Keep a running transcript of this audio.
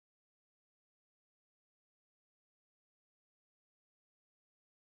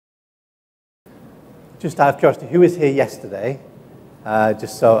Just out of curiosity, who was here yesterday?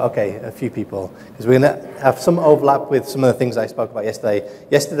 Just so, okay, a few people. Because we're going to have some overlap with some of the things I spoke about yesterday.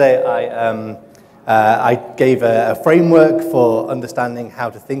 Yesterday, I gave a framework for understanding how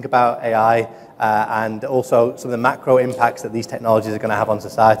to think about AI and also some of the macro impacts that these technologies are going to have on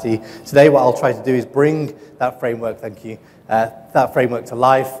society. Today, what I'll try to do is bring that framework, thank you, that framework to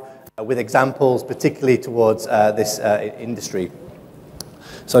life with examples, particularly towards this industry.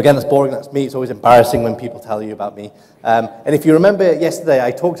 So again, that's boring, that's me. It's always embarrassing when people tell you about me. And if you remember yesterday,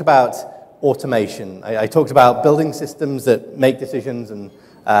 I talked about automation. I talked about building systems that make decisions and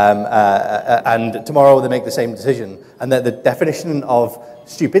tomorrow they make the same decision. And that the definition of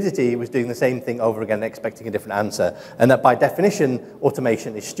stupidity was doing the same thing over again, expecting a different answer. And that by definition,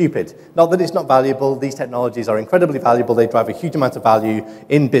 automation is stupid. Not that it's not valuable. These technologies are incredibly valuable. They drive a huge amount of value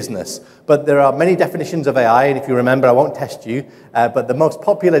in business. But there are many definitions of AI, and if you remember, I won't test you, but the most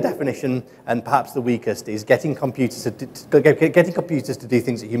popular definition, and perhaps the weakest, is getting computers to do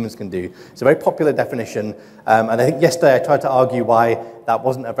things that humans can do. It's a very popular definition, and I think yesterday I tried to argue why that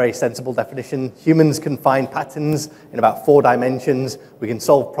wasn't a very sensible definition. Humans can find patterns in about 4 dimensions. We can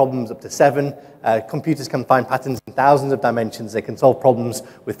solve problems up to 7. Computers can find patterns in thousands of dimensions. They can solve problems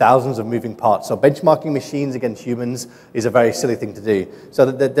with thousands of moving parts. So benchmarking machines against humans is a very silly thing to do.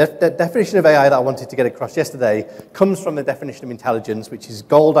 So the definition of AI that I wanted to get across yesterday comes from the definition of intelligence, which is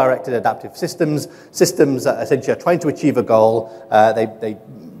goal-directed adaptive systems, systems that essentially are trying to achieve a goal. They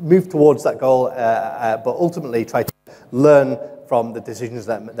move towards that goal, but ultimately try to learn from the decisions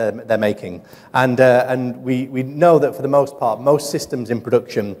that they're making. And we know that for the most part, most systems in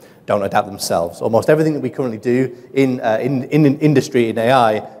production don't adapt themselves. Almost everything that we currently do in industry, in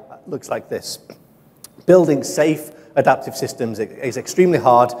AI, looks like this. Building safe, adaptive systems is extremely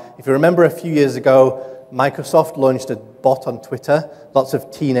hard. If you remember a few years ago, Microsoft launched a bot on Twitter. Lots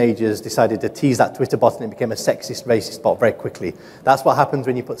of teenagers decided to tease that Twitter bot, and it became a sexist, racist bot very quickly. That's what happens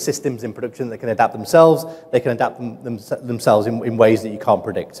when you put systems in production that can adapt themselves. They can adapt themselves in ways that you can't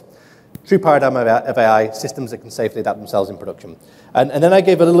predict. True paradigm of AI, systems that can safely adapt themselves in production. And then I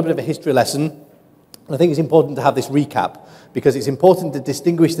gave a little bit of a history lesson. And I think it's important to have this recap, because it's important to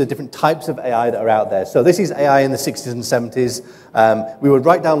distinguish the different types of AI that are out there. So this is AI in the 60s and 70s. We would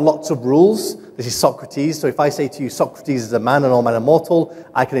write down lots of rules. This is Socrates. So if I say to you, Socrates is a man and all men are mortal,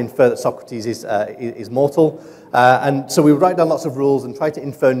 I can infer that Socrates is mortal. And so we would write down lots of rules and try to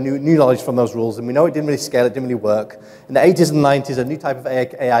infer new knowledge from those rules. And we know it didn't really scale, it didn't really work. In the 80s and 90s, a new type of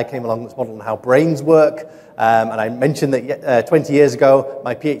AI came along that's modeled on how brains work. And I mentioned that 20 years ago,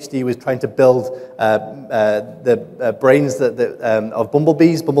 my PhD was trying to build the brains of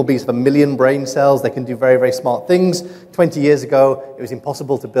bumblebees. Bumblebees have 1 million brain cells. They can do very, very smart things. 20 years ago, it was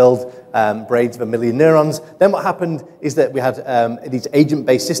impossible to build brains of 1 million neurons. Then what happened is that we had these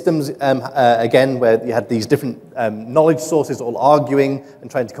agent-based systems, again, where you had these different knowledge sources all arguing and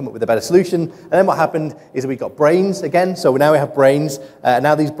trying to come up with a better solution. And then what happened is that we got brains again. So now we have brains.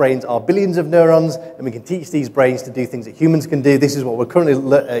 Now these brains are billions of neurons, and we can teach these brains to do things that humans can do. This is what we're currently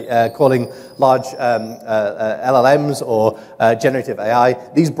calling large LLMs or generative AI.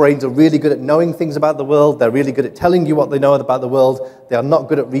 These brains are really good at knowing things about the world. They're really good at telling you what they know about the world. They are not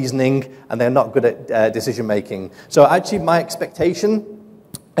good at reasoning, and they're not good at decision making. So actually my expectation,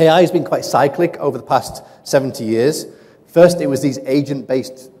 AI has been quite cyclic over the past 70 years. First, it was these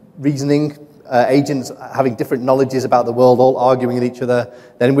agent-based reasoning, agents having different knowledges about the world, all arguing with each other.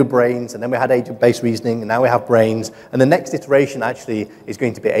 Then with brains, and then we had agent-based reasoning, and now we have brains. And the next iteration actually is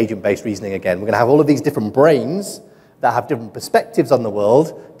going to be agent-based reasoning again. We're going to have all of these different brains that have different perspectives on the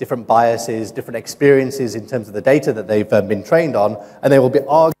world, different biases, different experiences in terms of the data that they've been trained on, and they will be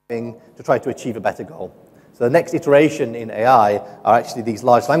arguing to try to achieve a better goal. So the next iteration in AI are actually these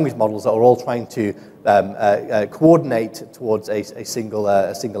large language models that are all trying to coordinate towards a single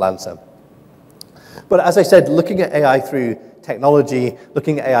answer. But as I said, looking at AI through technology,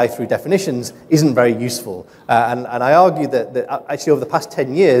 looking at AI through definitions isn't very useful. And I argue that actually over the past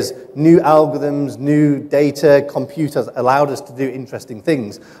 10 years, new algorithms, new data, computers allowed us to do interesting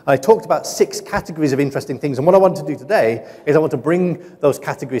things. And I talked about 6 categories of interesting things. And what I want to do today is I want to bring those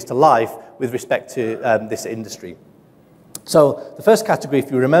categories to life with respect to this industry. So the first category, if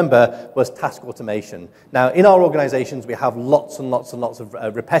you remember, was task automation. Now, in our organizations, we have lots and lots and lots of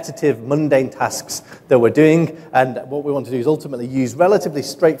repetitive, mundane tasks that we're doing. And what we want to do is ultimately use relatively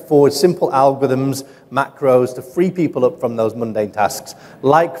straightforward, simple algorithms, macros, to free people up from those mundane tasks.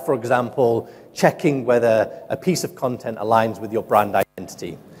 Like, for example, checking whether a piece of content aligns with your brand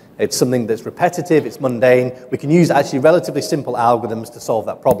identity. it's something that's repetitive, it's mundane. We can use actually relatively simple algorithms to solve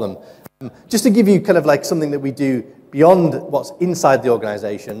that problem. Just to give you kind of like something that we do beyond what's inside the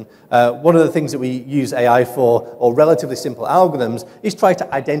organization, one of the things that we use AI for, or relatively simple algorithms, is try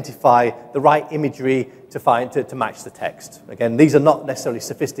to identify the right imagery to match the text. Again, these are not necessarily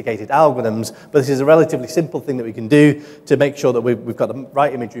sophisticated algorithms, but this is a relatively simple thing that we can do to make sure that we've got the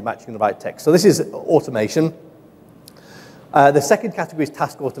right imagery matching the right text. So this is automation. The second category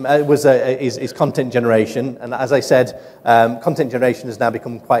is content generation, and as I said, content generation has now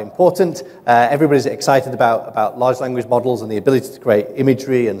become quite important. Everybody's excited about large language models and the ability to create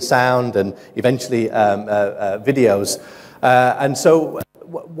imagery and sound and eventually videos. And so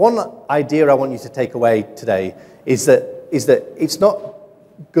one idea I want you to take away today is that it's not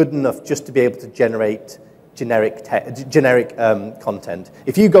good enough just to be able to generate generic content.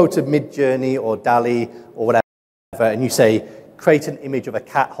 If you go to Midjourney or Dall-E or whatever, and you say, create an image of a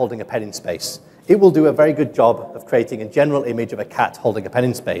cat holding a pen in space, it will do a very good job of creating a general image of a cat holding a pen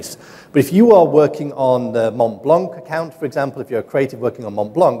in space. But if you are working on the Mont Blanc account, for example, if you're a creative working on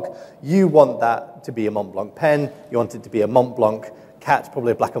Mont Blanc, you want that to be a Mont Blanc pen, you want it to be a Mont Blanc cat,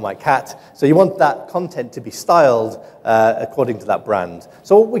 probably a black and white cat. So you want that content to be styled according to that brand.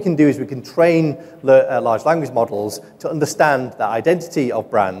 So what we can do is we can train large language models to understand the identity of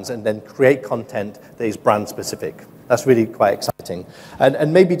brands and then create content that is brand specific. That's really quite exciting.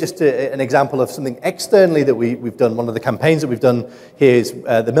 And maybe just an example of something externally that we've done, one of the campaigns that we've done here is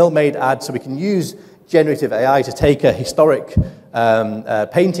the Milkmaid ad. So we can use generative AI to take a historic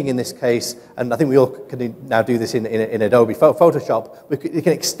painting in this case, and I think we all can now do this in Adobe Photoshop. We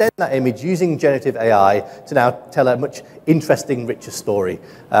can extend that image using generative AI to now tell a much interesting, richer story.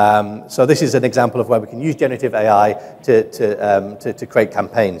 So this is an example of where we can use generative AI to create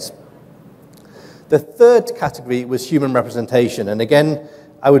campaigns. The third category was human representation, and again,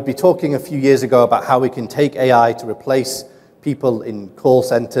 I would be talking a few years ago about how we can take AI to replace people in call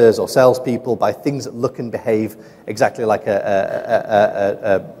centers or salespeople by things that look and behave exactly like a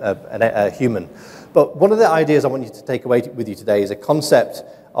human. But one of the ideas I want you to take away with you today is a concept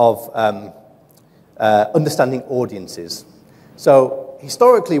of understanding audiences. So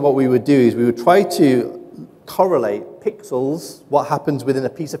historically what we would do is we would try to correlate pixels, what happens within a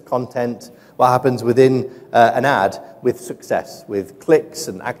piece of content, what happens within an ad with success, with clicks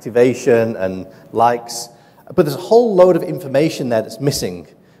and activation and likes. But there's a whole load of information there that's missing,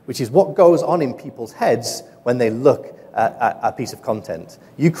 which is what goes on in people's heads when they look at a piece of content.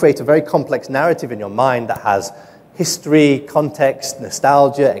 You create a very complex narrative in your mind that has history, context,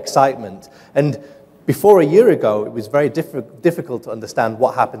 nostalgia, excitement. And before a year ago, it was very difficult to understand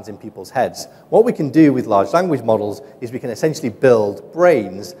what happens in people's heads. What we can do with large language models is we can essentially build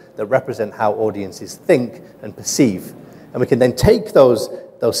brains that represent how audiences think and perceive. And we can then take those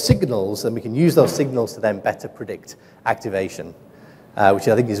signals, and we can use those signals to then better predict activation, which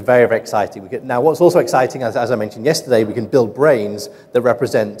I think is very, very exciting. Now, what's also exciting, as I mentioned yesterday, we can build brains that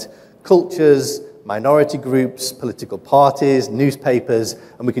represent cultures, minority groups, political parties, newspapers,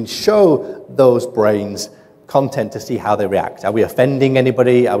 and we can show those brains content to see how they react. Are we offending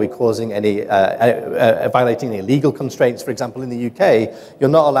anybody? Are we causing any, violating any legal constraints? For example, in the UK, you're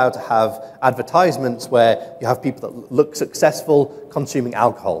not allowed to have advertisements where you have people that look successful consuming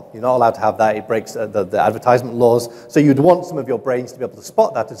alcohol. You're not allowed to have that. It breaks the advertisement laws. So you'd want some of your brains to be able to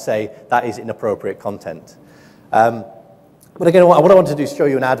spot that and say that is inappropriate content. But again, what I want to do is show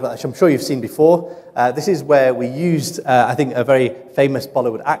you an ad which I'm sure you've seen before. This is where we used, I think, a very famous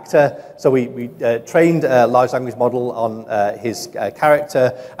Bollywood actor. So we trained a large language model on his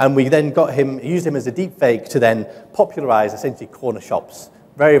character, and we then used him as a deep fake to then popularize essentially corner shops.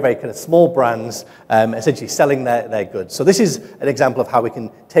 Very, very kind of small brands, essentially selling their goods. So this is an example of how we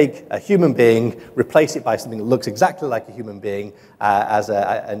can take a human being, replace it by something that looks exactly like a human being,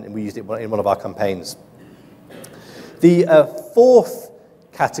 and we used it in one of our campaigns. The fourth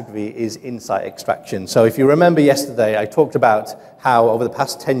category is insight extraction. So if you remember yesterday, I talked about how over the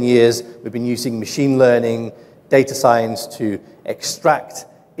past 10 years, we've been using machine learning, data science to extract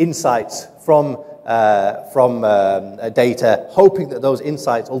insights from data, hoping that those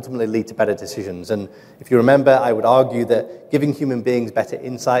insights ultimately lead to better decisions. And if you remember, I would argue that giving human beings better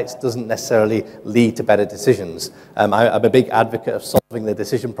insights doesn't necessarily lead to better decisions. I'm a big advocate of solving the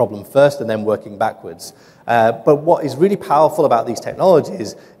decision problem first and then working backwards. But what is really powerful about these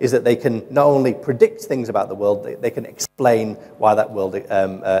technologies is that they can not only predict things about the world, they can explain why that world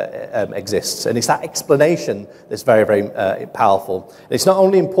exists. And it's that explanation that's very, very powerful. And it's not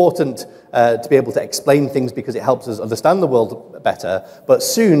only important to be able to explain things because it helps us understand the world better, but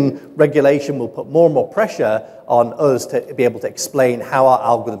soon regulation will put more and more pressure on us to be able to explain how our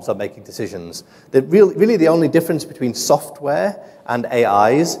algorithms are making decisions. Really the only difference between software and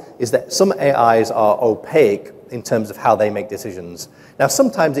AIs is that some AIs are opaque in terms of how they make decisions. Now,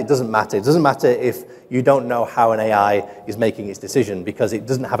 sometimes it doesn't matter. It doesn't matter if you don't know how an AI is making its decision because it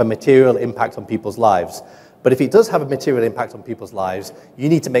doesn't have a material impact on people's lives. But if it does have a material impact on people's lives, you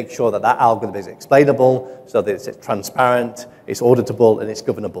need to make sure that that algorithm is explainable, so that it's transparent, it's auditable, and it's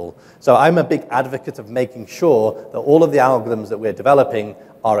governable. So I'm a big advocate of making sure that all of the algorithms that we're developing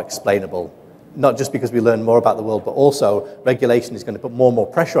are explainable. Not just because we learn more about the world, but also regulation is going to put more and more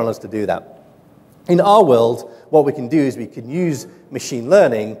pressure on us to do that. In our world, what we can do is we can use machine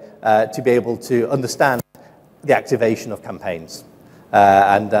learning to be able to understand the activation of campaigns.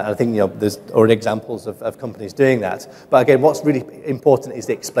 And I think there's already examples of companies doing that. But again, what's really important is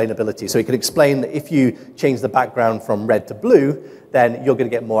the explainability. So it can explain that if you change the background from red to blue, then you're going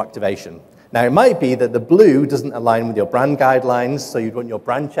to get more activation. Now, it might be that the blue doesn't align with your brand guidelines, so you'd want your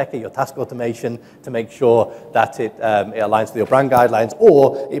brand checker, your task automation, to make sure that it aligns with your brand guidelines,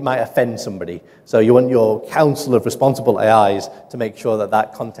 or it might offend somebody. So you want your council of responsible AIs to make sure that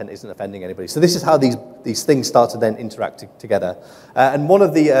that content isn't offending anybody. So this is how these things start to then interact together. And one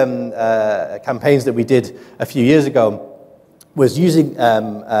of the campaigns that we did a few years ago was using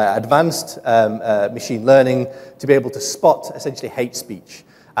advanced machine learning to be able to spot essentially hate speech.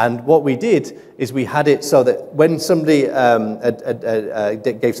 And what we did is we had it so that when somebody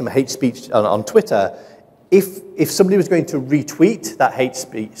gave some hate speech on Twitter, if somebody was going to retweet that hate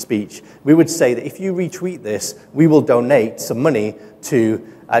speech, we would say that if you retweet this, we will donate some money to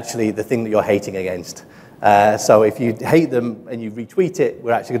actually the thing that you're hating against. So if you hate them and you retweet it,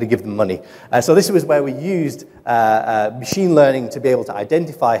 we're actually going to give them money. So this was where we used machine learning to be able to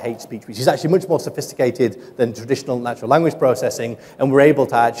identify hate speech, which is actually much more sophisticated than traditional natural language processing, and we're able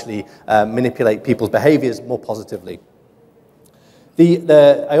to actually manipulate people's behaviors more positively.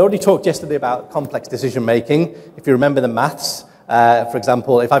 I already talked yesterday about complex decision making. If you remember the maths, for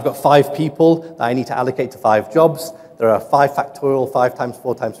example, if I've got 5 people that I need to allocate to 5 jobs, there are 5 factorial, 5 times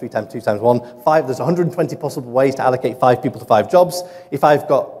 4 times 3 times 2 times 1. There's 120 possible ways to allocate 5 people to 5 jobs. If I've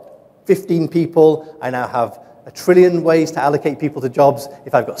got 15 people, I now have 1 trillion ways to allocate people to jobs.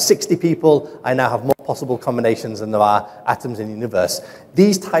 If I've got 60 people, I now have more possible combinations than there are atoms in the universe.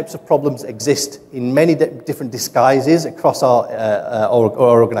 These types of problems exist in many different disguises across our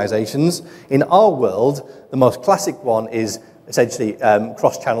organizations. In our world, the most classic one is essentially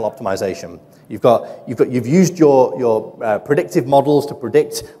cross-channel optimization. You've used your predictive models to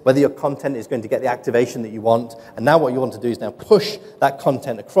predict whether your content is going to get the activation that you want, and now what you want to do is now push that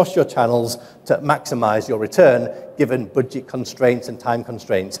content across your channels to maximize your return given budget constraints and time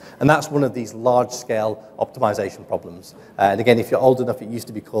constraints. And that's one of these large-scale optimization problems. And again, if you're old enough, it used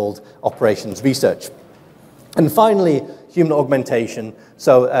to be called operations research. And finally, human augmentation.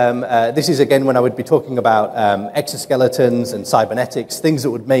 So this is, again, when I would be talking about exoskeletons and cybernetics, things that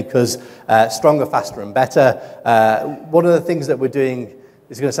would make us stronger, faster, and better. One of the things that we're doing,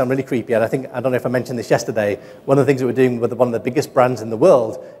 this is going to sound really creepy, and I don't know if I mentioned this yesterday, one of the things that we're doing with one of the biggest brands in the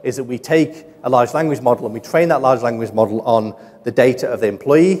world is that we take a large language model and we train that large language model on the data of the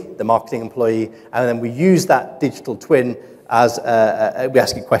employee, the marketing employee, and then we use that digital twin as we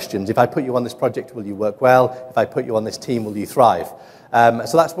ask it questions. If I put you on this project, will you work well? If I put you on this team, will you thrive?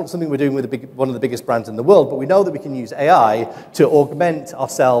 So that's something we're doing with one of the biggest brands in the world, but we know that we can use AI to augment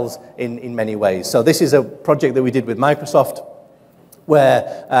ourselves in many ways. So this is a project that we did with Microsoft,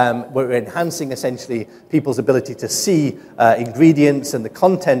 where we're enhancing essentially people's ability to see ingredients and the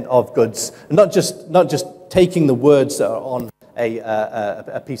content of goods, and not just taking the words that are on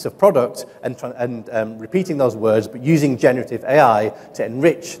a piece of product and repeating those words, but using generative AI to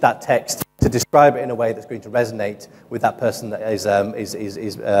enrich that text to describe it in a way that's going to resonate with that person that is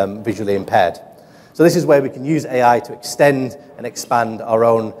visually impaired. So this is where we can use AI to extend and expand our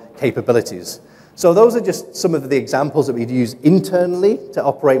own capabilities. So those are just some of the examples that we'd use internally to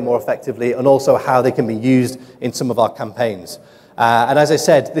operate more effectively, and also how they can be used in some of our campaigns. And as I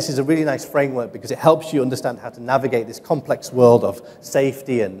said, this is a really nice framework because it helps you understand how to navigate this complex world of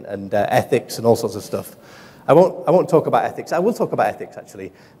safety and ethics and all sorts of stuff. I won't talk about ethics. I will talk about ethics,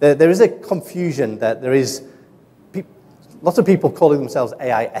 actually. There is a confusion that there is... lots of people calling themselves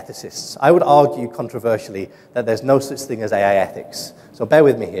AI ethicists. I would argue controversially that there's no such thing as AI ethics. So bear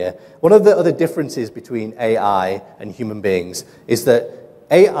with me here. One of the other differences between AI and human beings is that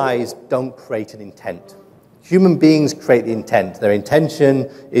AIs don't create an intent. Human beings create the intent. Their intention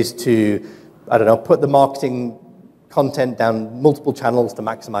is to, I don't know, put the marketing content down multiple channels to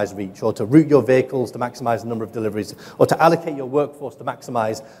maximize reach, or to route your vehicles to maximize the number of deliveries, or to allocate your workforce to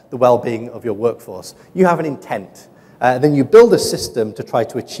maximize the well-being of your workforce. You have an intent. Then you build a system to try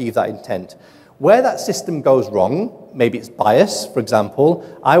to achieve that intent. Where that system goes wrong, maybe it's bias, for example,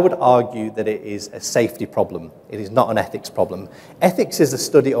 I would argue that it is a safety problem. It is not an ethics problem. Ethics is the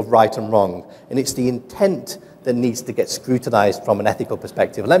study of right and wrong, and it's the intent that needs to get scrutinized from an ethical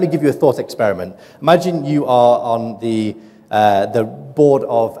perspective. Let me give you a thought experiment. Imagine you are on the board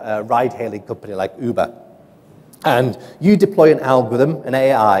of a ride-hailing company like Uber, and you deploy an algorithm, an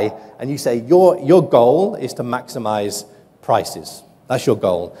AI, and you say your goal is to maximize prices. That's your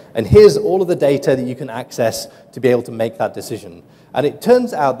goal. And here's all of the data that you can access to be able to make that decision. And it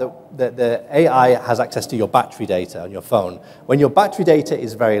turns out that the AI has access to your battery data on your phone. When your battery data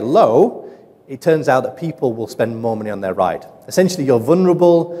is very low, it turns out that people will spend more money on their ride. Essentially, you're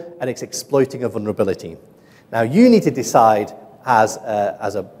vulnerable, and it's exploiting a vulnerability. Now, you need to decide as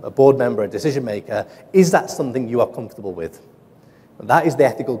a board member, a decision maker, is that something you are comfortable with? That is the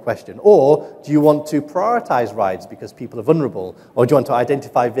ethical question. Or do you want to prioritize rides because people are vulnerable? Or do you want to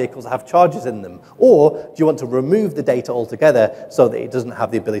identify vehicles that have charges in them? Or do you want to remove the data altogether so that it doesn't have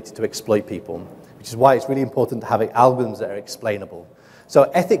the ability to exploit people? Which is why it's really important to have algorithms that are explainable. So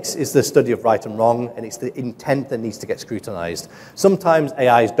ethics is the study of right and wrong, and it's the intent that needs to get scrutinized. Sometimes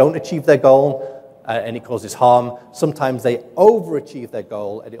AIs don't achieve their goal, and it causes harm. Sometimes they overachieve their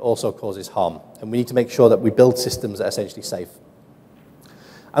goal, and it also causes harm. And we need to make sure that we build systems that are essentially safe.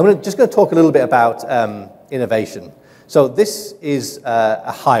 I'm just going to talk a little bit about innovation. So this is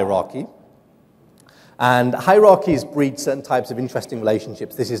a hierarchy. And hierarchies breed certain types of interesting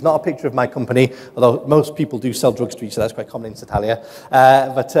relationships. This is not a picture of my company, although most people do sell drugs to each other. That's quite common in Satalia.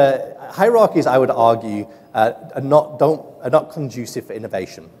 But hierarchies, I would argue, are not conducive for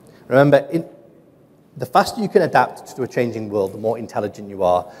innovation. Remember, the faster you can adapt to a changing world, the more intelligent you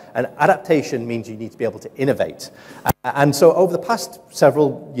are. And adaptation means you need to be able to innovate. And so over the past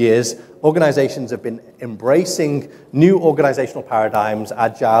several years, organizations have been embracing new organizational paradigms,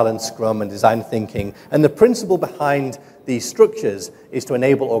 agile and scrum and design thinking. And the principle behind these structures is to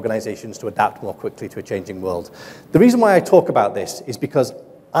enable organizations to adapt more quickly to a changing world. The reason why I talk about this is because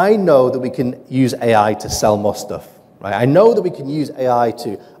I know that we can use AI to sell more stuff. Right? I know that we can use AI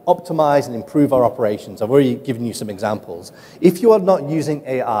to optimize and improve our operations. I've already given you some examples. If you are not using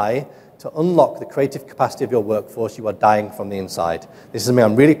AI to unlock the creative capacity of your workforce, you are dying from the inside. This is something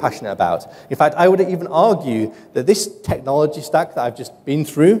I'm really passionate about. In fact, I would even argue that this technology stack that I've just been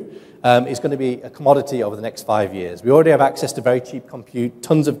through is going to be a commodity over the next 5 years. We already have access to very cheap compute,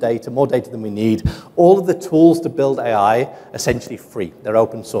 tons of data, more data than we need. All of the tools to build AI are essentially free. They're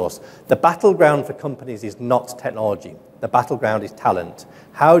open source. The battleground for companies is not technology. The battleground is talent.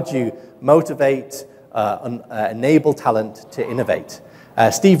 How do you motivate, enable talent to innovate?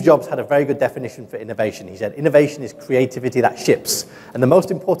 Steve Jobs had a very good definition for innovation. He said, innovation is creativity that ships. And the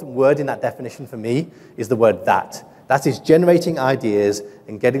most important word in that definition for me is the word that. That is generating ideas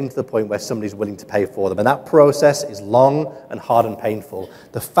and getting to the point where somebody's willing to pay for them. And that process is long and hard and painful.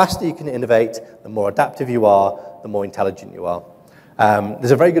 The faster you can innovate, the more adaptive you are, the more intelligent you are.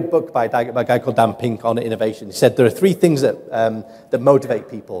 There's a very good book by a guy called Dan Pink on innovation. He said there are 3 things that motivate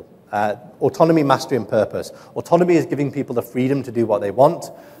people. Autonomy, mastery, and purpose. Autonomy is giving people the freedom to do what they want.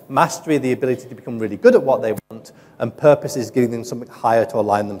 Mastery, the ability to become really good at what they want. And purpose is giving them something higher to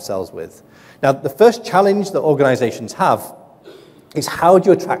align themselves with. Now, the first challenge that organizations have is how do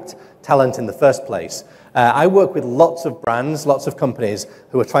you attract talent in the first place? I work with lots of brands, lots of companies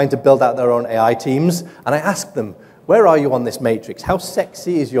who are trying to build out their own AI teams, and I ask them, where are you on this matrix? How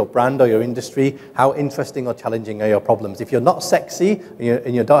sexy is your brand or your industry? How interesting or challenging are your problems? If you're not sexy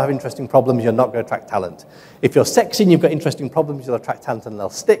and you don't have interesting problems, you're not going to attract talent. If you're sexy and you've got interesting problems, you'll attract talent and they'll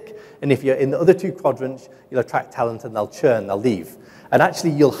stick. And if you're in the other 2 quadrants, you'll attract talent and they'll churn, they'll leave. And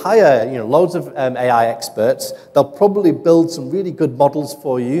actually, you'll hire loads of AI experts. They'll probably build some really good models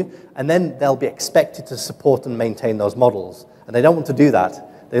for you, and then they'll be expected to support and maintain those models. And they don't want to do that.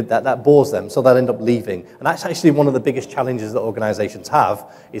 That bores them, so they'll end up leaving. And that's actually one of the biggest challenges that organizations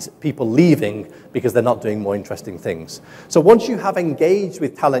have, is people leaving because they're not doing more interesting things. So once you have engaged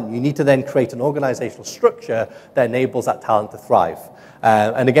with talent, you need to then create an organizational structure that enables that talent to thrive.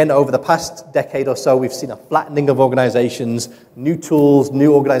 And again, over the past decade or so, we've seen a flattening of organizations, new tools,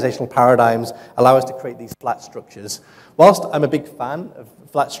 new organizational paradigms allow us to create these flat structures. Whilst I'm a big fan of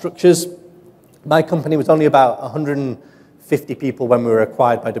flat structures, my company was only about 150 people when we were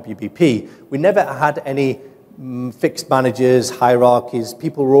acquired by WPP. We never had any fixed managers, hierarchies.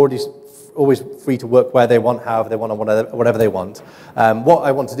 People were always free to work where they want, however they want, or whatever they want. What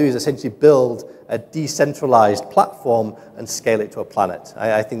I want to do is essentially build a decentralized platform and scale it to a planet.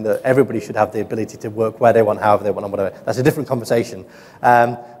 I think that everybody should have the ability to work where they want, however they want, and whatever. That's a different conversation.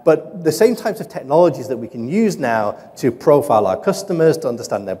 But the same types of technologies that we can use now to profile our customers, to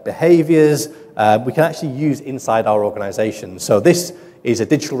understand their behaviors, we can actually use inside our organization. So this is a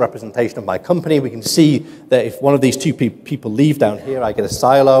digital representation of my company. We can see that if one of these two people leave down here, I get a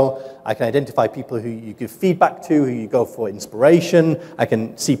silo. I can identify people who you give feedback to, who you go for inspiration. I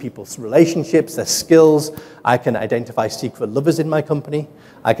can see people's relationships, their skills. I can identify secret lovers in my company.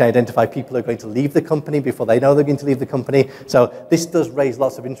 I can identify people who are going to leave the company before they know they're going to leave the company. So this does raise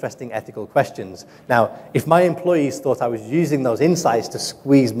lots of interesting ethical questions. Now, if my employees thought I was using those insights to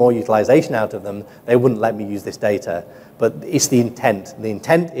squeeze more utilization out of them, they wouldn't let me use this data. But it's the intent. The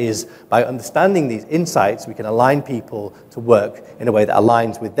intent is by understanding these insights, we can align people to work in a way that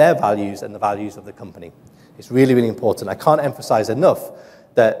aligns with their values and the values of the company. It's really, really important. I can't emphasize enough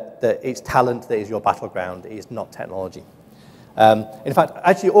that it's talent that is your battleground. It is not technology. In fact,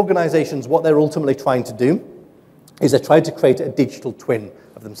 actually, organizations, what they're ultimately trying to do is they're trying to create a digital twin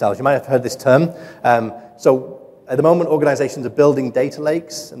of themselves. You might have heard this term. So at the moment, organizations are building data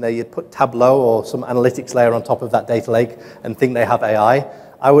lakes, and they put Tableau or some analytics layer on top of that data lake and think they have AI.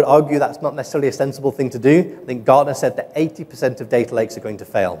 I would argue that's not necessarily a sensible thing to do. I think Gartner said that 80% of data lakes are going to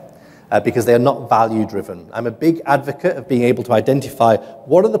fail because they are not value-driven. I'm a big advocate of being able to identify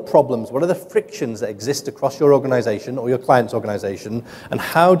what are the problems, what are the frictions that exist across your organization or your client's organization, and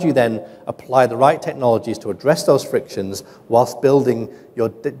how do you then apply the right technologies to address those frictions whilst building your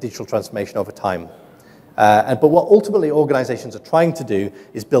digital transformation over time. But what ultimately organizations are trying to do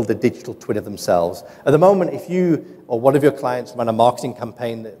is build a digital twin of themselves. At the moment, if you or one of your clients run a marketing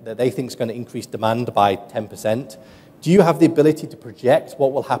campaign that they think is going to increase demand by 10%, do you have the ability to project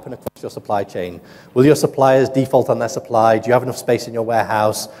what will happen across your supply chain? Will your suppliers default on their supply? Do you have enough space in your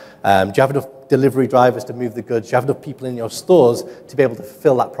warehouse? Do you have enough delivery drivers to move the goods? Do you have enough people in your stores to be able to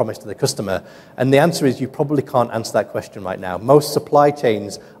fulfill that promise to the customer? And the answer is you probably can't answer that question right now. Most supply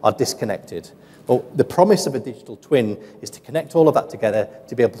chains are disconnected. But the promise of a digital twin is to connect all of that together,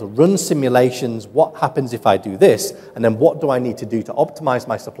 to be able to run simulations, what happens if I do this, and then what do I need to do to optimize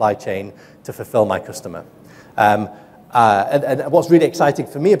my supply chain to fulfill my customer. And what's really exciting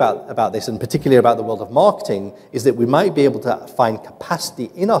for me about this, and particularly about the world of marketing, is that we might be able to find capacity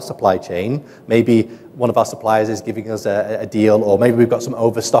in our supply chain. Maybe one of our suppliers is giving us a deal, or maybe we've got some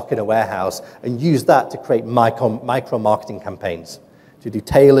overstock in a warehouse, and use that to create micro-marketing campaigns, to do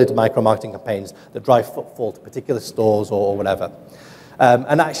tailored micro-marketing campaigns that drive footfall to particular stores or whatever.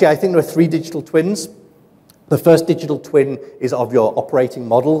 And actually, I think there are 3 digital twins. The first digital twin is of your operating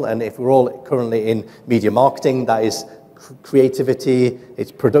model, and if we're all currently in media marketing, that is creativity,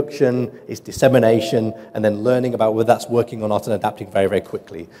 it's production, it's dissemination, and then learning about whether that's working or not and adapting very, very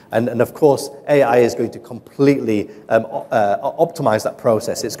quickly. And of course, AI is going to completely optimize that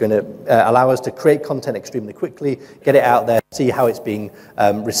process. It's going to allow us to create content extremely quickly, get it out there, see how it's being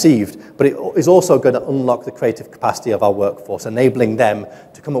received. But it is also going to unlock the creative capacity of our workforce, enabling them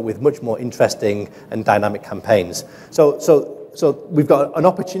to come up with much more interesting and dynamic campaigns. So we've got an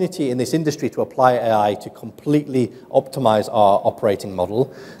opportunity in this industry to apply AI to completely optimize our operating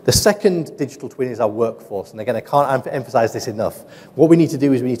model. The second digital twin is our workforce. And again, I can't emphasize this enough. What we need to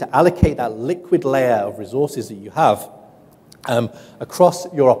do is we need to allocate that liquid layer of resources that you have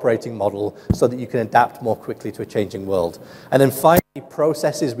across your operating model so that you can adapt more quickly to a changing world. And then finally,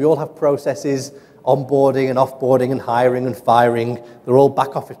 processes. We all have processes. Onboarding and offboarding and hiring and firing, they're all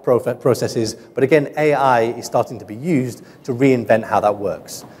back office processes. But again, AI is starting to be used to reinvent how that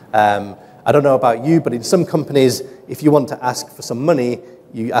works. I don't know about you, but in some companies, if you want to ask for some money,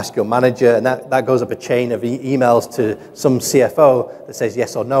 you ask your manager, and that goes up a chain of emails to some CFO that says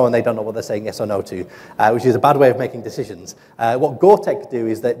yes or no, and they don't know what they're saying yes or no to, which is a bad way of making decisions. What Gore-Tex do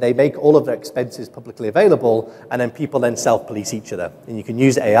is that they make all of their expenses publicly available, and then people then self-police each other. And you can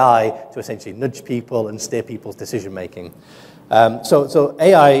use AI to essentially nudge people and steer people's decision-making. So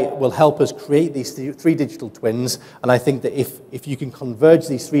AI will help us create these 3 digital twins, and I think that if you can converge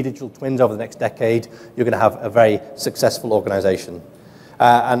these 3 digital twins over the next decade, you're going to have a very successful organization.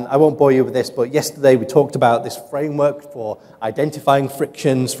 And I won't bore you with this, but yesterday we talked about this framework for identifying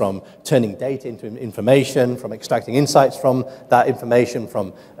frictions, from turning data into information, from extracting insights from that information,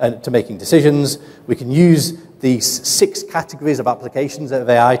 to making decisions. We can use these 6 categories of applications of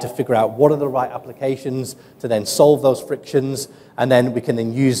AI to figure out what are the right applications to then solve those frictions, and then we can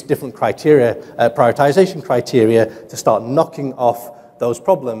then use different criteria, prioritization criteria, to start knocking off those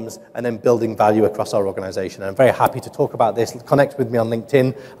problems and then building value across our organization. I'm very happy to talk about this. Connect with me on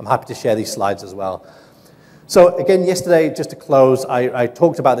LinkedIn. I'm happy to share these slides as well. So again, yesterday, just to close, I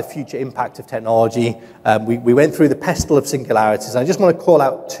talked about the future impact of technology. We went through the pestle of singularities. I just want to call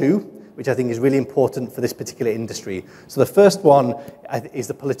out 2, which I think is really important for this particular industry. So the first one is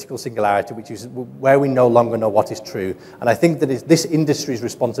the political singularity, which is where we no longer know what is true. And I think that it's this industry's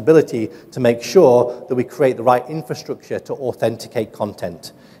responsibility to make sure that we create the right infrastructure to authenticate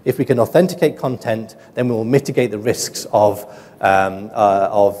content. If we can authenticate content, then we will mitigate the risks of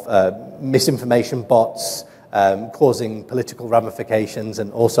misinformation bots, causing political ramifications,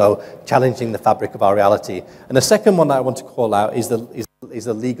 and also challenging the fabric of our reality. And the second one that I want to call out is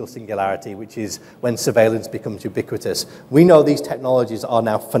the legal singularity, which is when surveillance becomes ubiquitous. We know these technologies are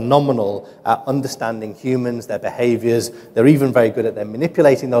now phenomenal at understanding humans, their behaviors. They're even very good at then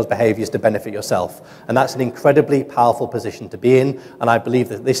manipulating those behaviors to benefit yourself. And that's an incredibly powerful position to be in. And I believe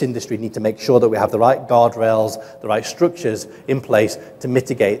that this industry needs to make sure that we have the right guardrails, the right structures in place to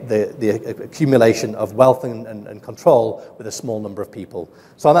mitigate the accumulation of wealth and control with a small number of people.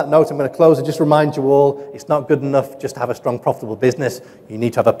 So on that note, I'm going to close and just remind you all, it's not good enough just to have a strong, profitable business. You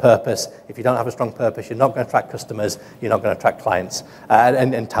need to have a purpose. If you don't have a strong purpose, you're not going to attract customers, you're not going to attract clients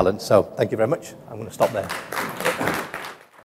and talent. So thank you very much. I'm going to stop there.